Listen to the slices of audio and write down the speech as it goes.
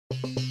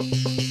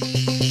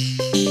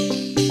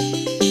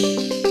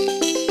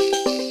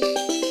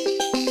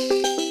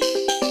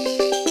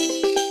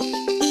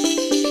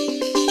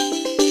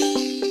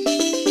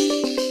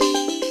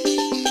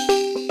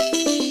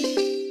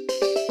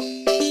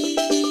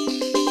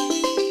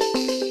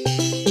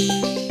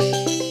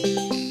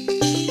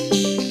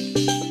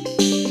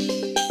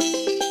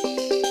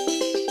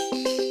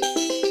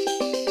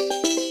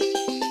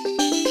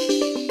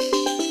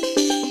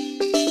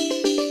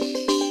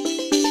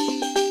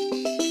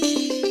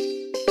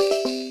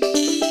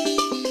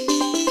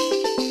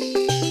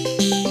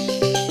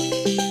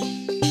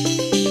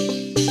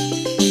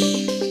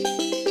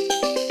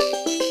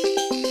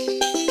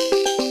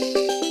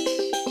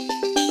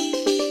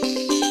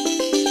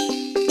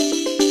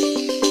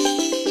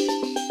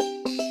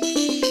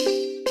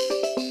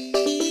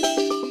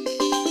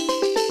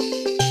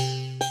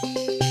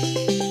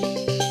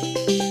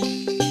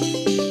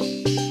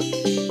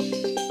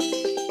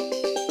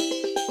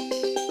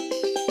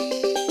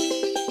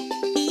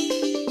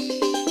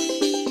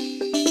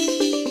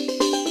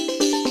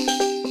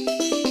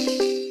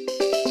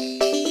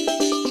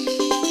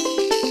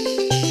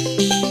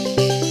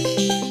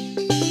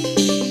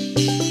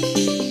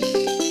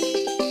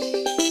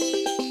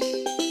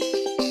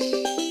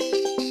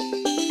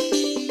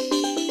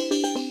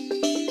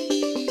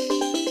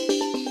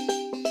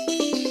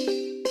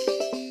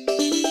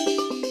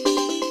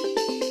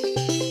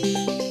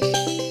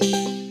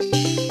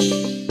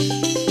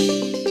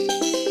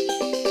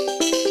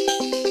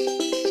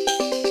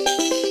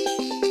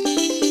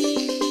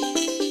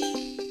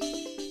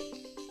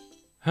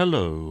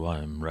Hello,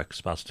 I'm Rex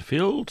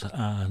Basterfield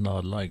and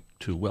I'd like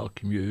to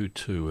welcome you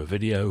to a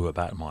video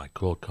about my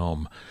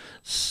Quilcom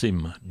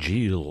SIM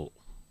GYIL.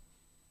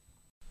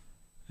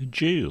 A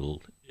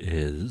GYIL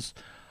is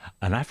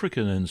an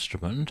African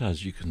instrument,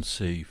 as you can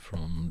see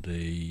from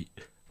the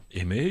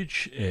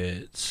image.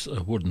 It's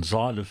a wooden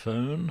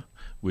xylophone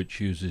which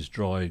uses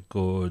dried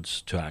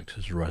gourds to act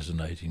as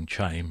resonating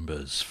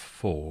chambers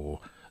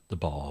for the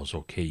bars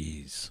or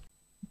keys.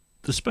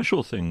 The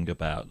special thing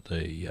about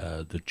the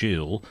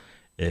GYIL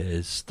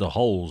is the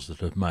holes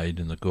that are made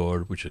in the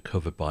gourd, which are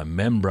covered by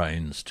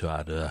membranes to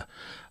add a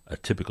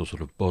typical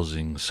sort of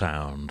buzzing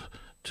sound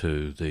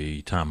to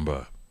the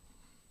timbre.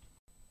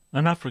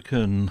 An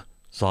African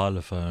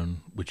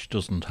xylophone which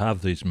doesn't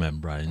have these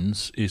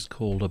membranes is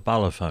called a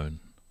balafone.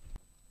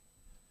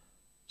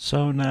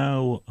 So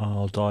now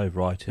I'll dive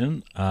right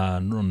in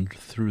and run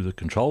through the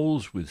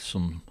controls with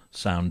some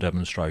sound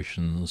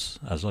demonstrations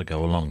as I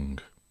go along.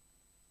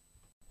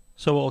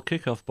 So I'll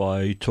kick off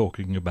by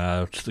talking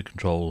about the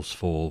controls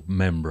for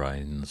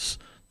membranes.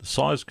 The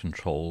size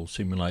control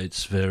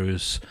simulates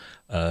various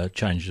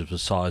changes of the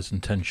size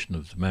and tension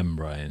of the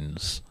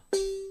membranes.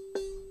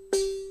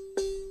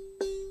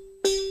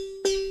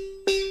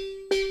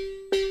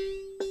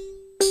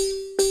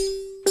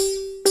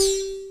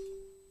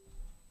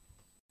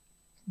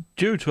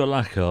 Due to a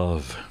lack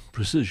of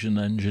precision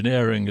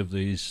engineering of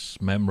these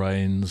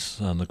membranes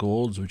and the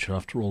gourds, which are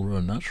after all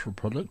a natural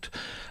product,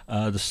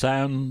 the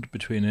sound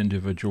between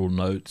individual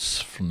notes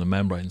from the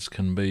membranes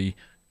can be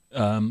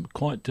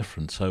quite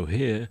different. So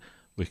here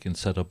we can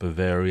set up a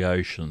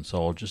variation.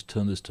 So I'll just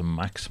turn this to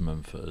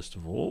maximum first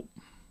of all.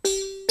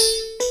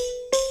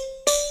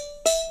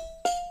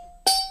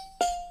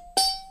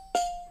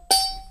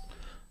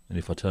 And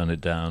if I turn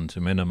it down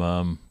to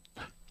minimum,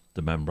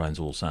 the membranes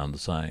all sound the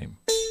same.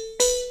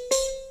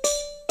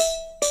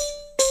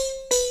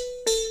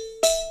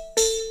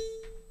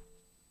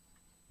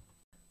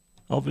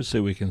 Obviously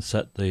we can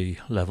set the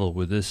level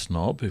with this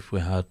knob. If we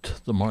had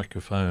the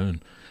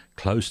microphone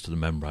close to the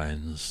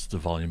membranes, the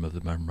volume of the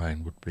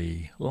membrane would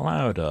be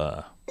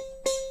louder.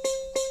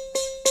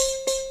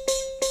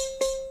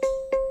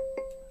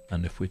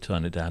 And if we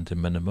turn it down to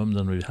minimum,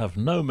 then we have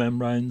no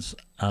membranes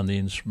and the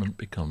instrument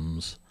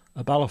becomes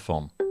a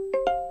balafon.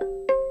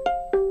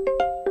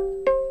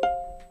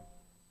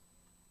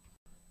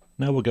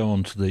 Now we'll go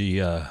on to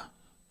the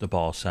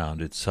bar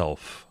sound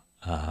itself.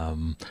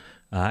 I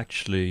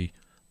actually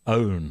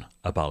own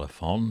a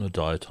balafon, a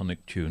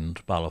diatonic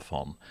tuned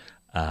balafon,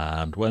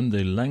 and when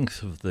the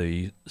length of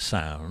the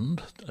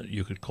sound,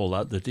 you could call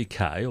that the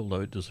decay,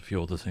 although it does a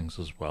few other things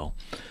as well,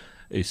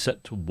 is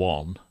set to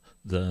 1,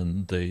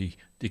 then the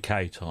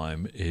decay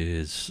time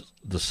is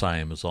the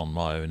same as on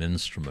my own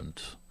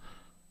instrument.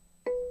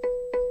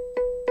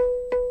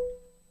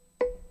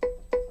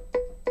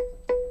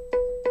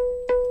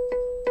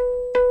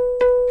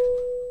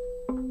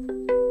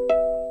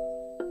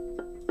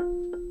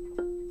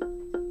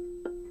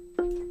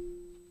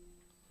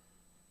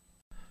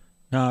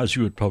 Now, as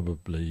you would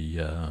probably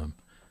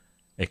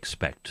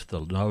expect, the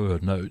lower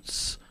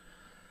notes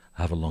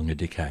have a longer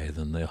decay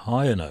than the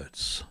higher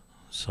notes.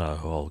 So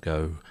I'll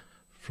go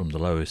from the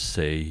lowest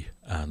C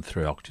and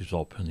 3 octaves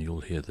up and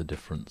you'll hear the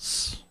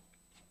difference.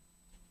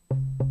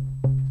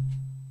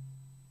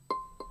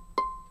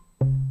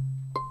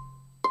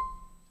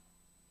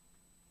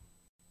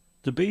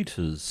 The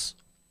beaters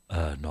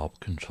knob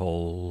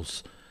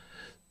controls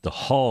the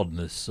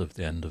hardness of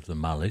the end of the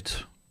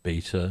mallet,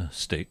 beater,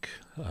 stick,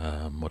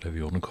 whatever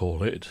you want to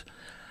call it,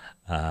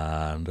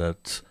 and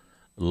at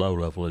low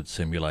level it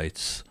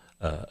simulates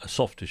a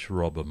softish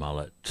rubber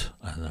mallet,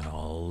 and then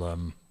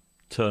I'll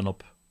turn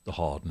up the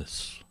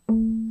hardness.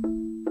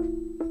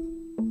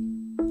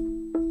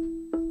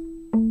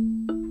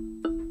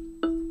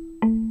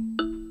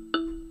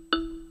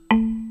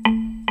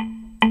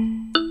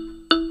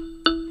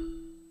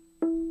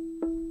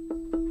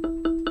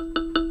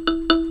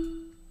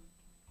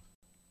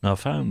 Now, I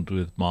found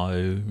with my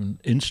own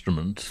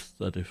instrument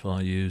that if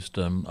I used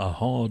a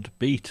hard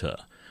beater,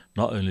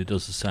 not only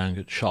does the sound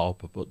get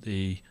sharper, but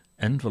the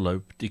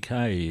envelope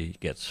decay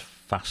gets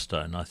faster,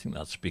 and I think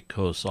that's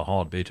because a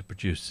hard beater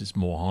produces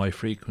more high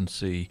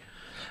frequency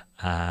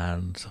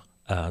and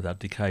that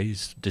decay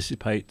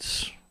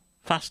dissipates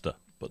faster,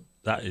 but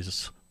that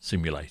is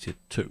simulated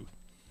too.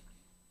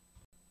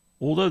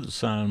 Although the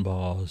sound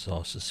bars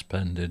are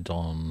suspended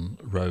on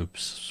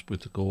ropes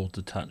with the gourd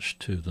attached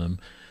to them,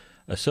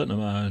 a certain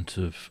amount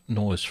of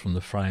noise from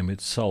the frame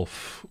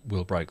itself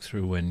will break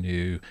through when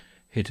you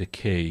hit a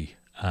key,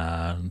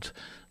 and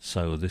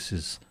so this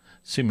is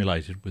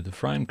simulated with the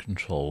frame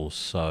controls.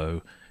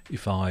 So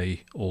if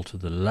I alter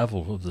the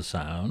level of the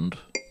sound,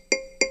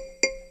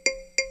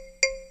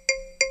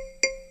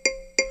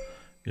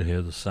 you'll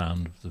hear the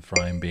sound of the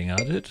frame being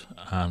added,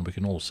 and we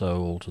can also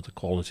alter the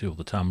quality of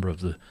the timbre of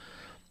the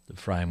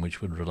frame,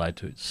 which would relate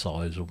to its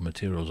size or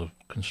materials of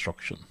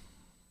construction.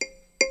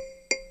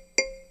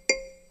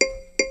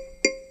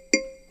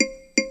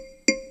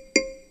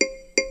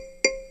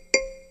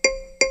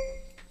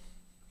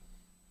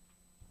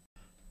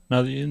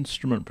 Now the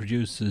instrument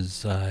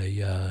produces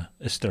a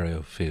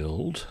stereo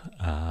field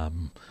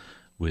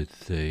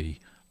with the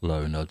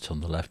low notes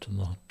on the left and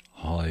the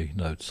high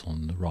notes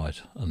on the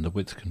right, and the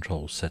width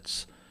control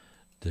sets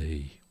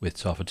the width.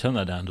 So if I turn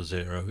that down to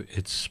 0,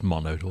 it's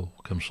mono, it all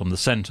comes from the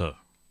center.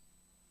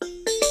 And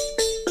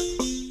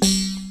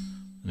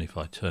if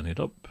I turn it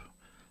up,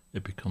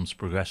 it becomes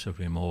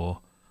progressively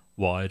more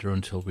wider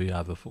until we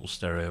have a full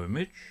stereo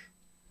image.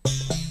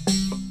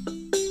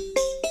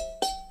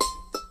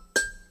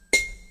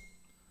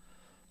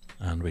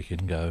 And we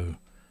can go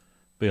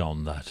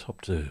beyond that up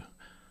to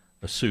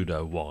a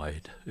pseudo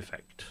wide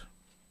effect.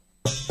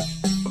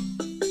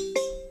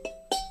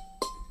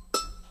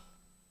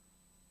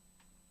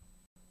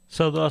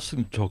 So the last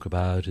thing to talk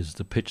about is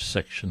the pitch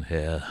section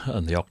here,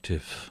 and the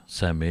octave,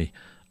 semi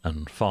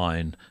and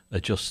fine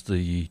adjust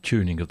the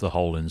tuning of the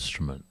whole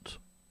instrument.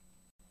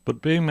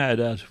 But being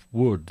made out of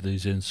wood,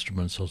 these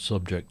instruments are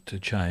subject to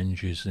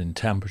changes in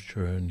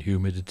temperature and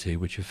humidity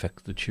which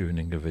affect the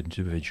tuning of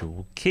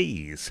individual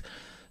keys.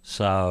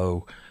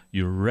 So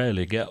you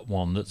rarely get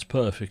one that's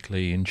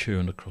perfectly in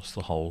tune across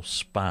the whole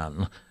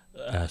span,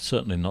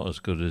 certainly not as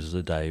good as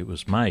the day it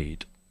was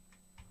made.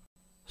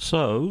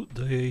 So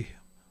the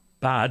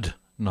bad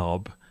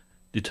knob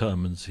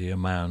determines the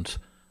amount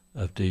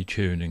of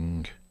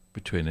detuning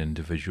between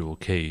individual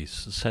keys.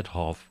 Set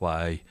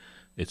halfway,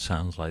 it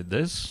sounds like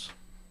this.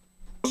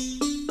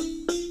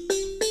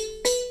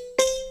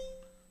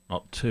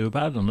 Not too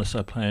bad unless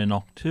I play an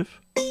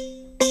octave.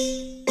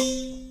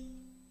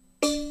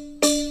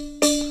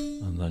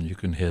 And then you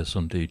can hear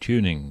some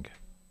detuning.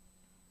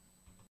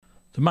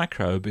 The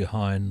macro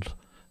behind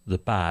the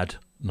bad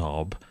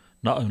knob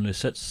not only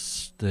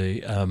sets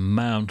the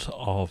amount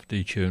of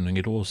detuning,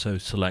 it also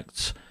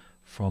selects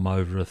from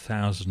over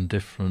 1,000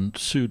 different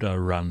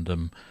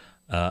pseudo-random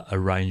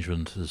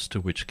arrangements as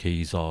to which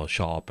keys are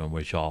sharp and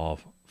which are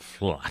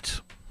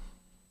flat.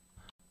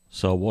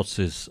 So what's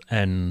this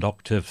end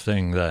octave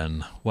thing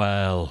then?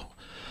 Well,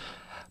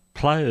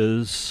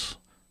 players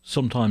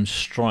sometimes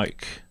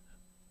strike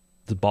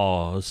the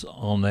bars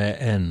on their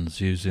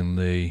ends using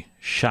the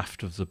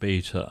shaft of the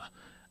beater,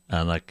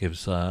 and that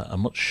gives a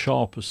much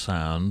sharper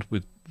sound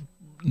with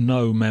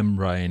no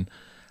membrane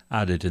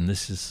added. And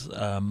this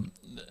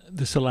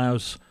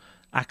allows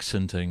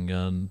accenting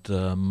and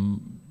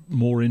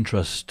more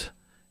interest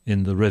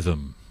in the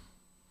rhythm.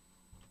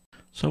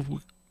 So if we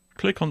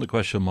click on the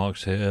question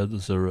marks here,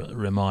 there's a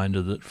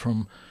reminder that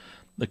from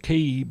the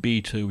key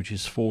B2, which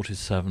is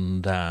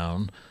 47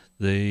 down,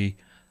 the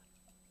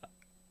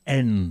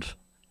end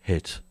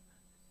hit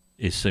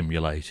is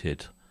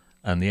simulated,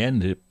 and the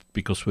end hit,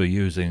 because we're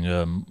using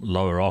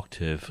lower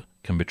octave,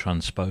 can be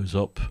transposed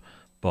up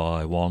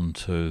by 1,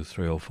 2,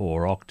 3 or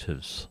 4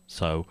 octaves.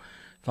 So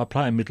if I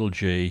play a middle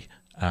G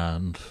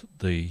and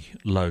the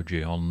low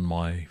G on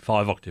my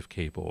 5-octave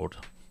keyboard,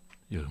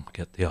 you'll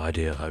get the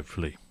idea,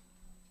 hopefully.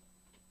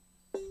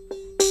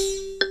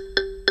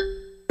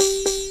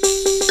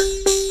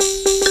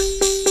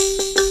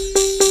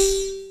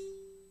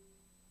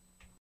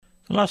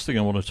 The last thing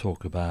I want to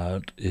talk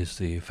about is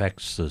the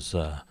effects. There's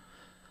a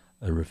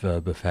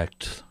reverb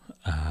effect,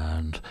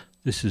 and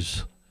this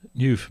is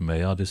new for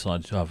me. I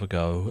decided to have a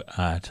go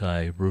at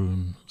a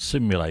room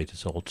simulator,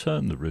 so I'll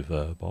turn the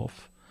reverb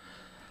off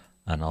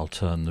and I'll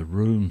turn the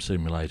room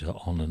simulator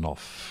on and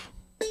off.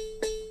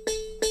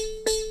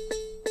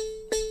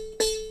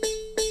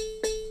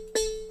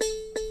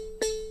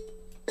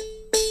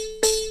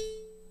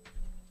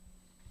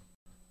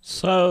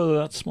 So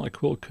that's my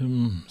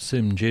Quilcom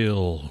SIM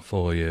GYIL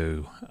for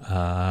you,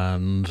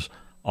 and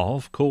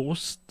of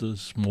course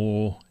there's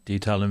more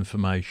detailed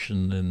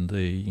information in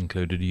the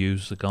included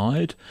user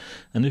guide,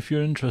 and if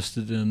you're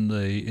interested in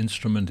the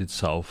instrument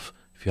itself,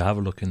 if you have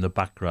a look in the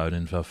background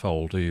info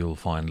folder, you'll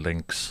find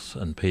links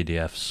and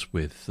PDFs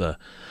with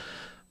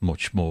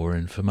much more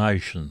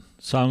information.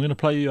 So I'm going to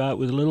play you out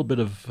with a little bit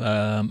of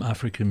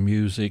African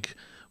music,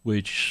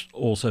 which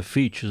also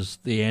features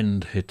the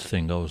end hit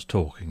thing I was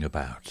talking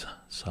about.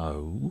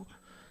 So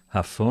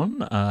have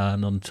fun,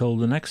 and until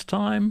the next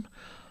time,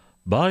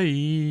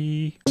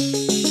 bye.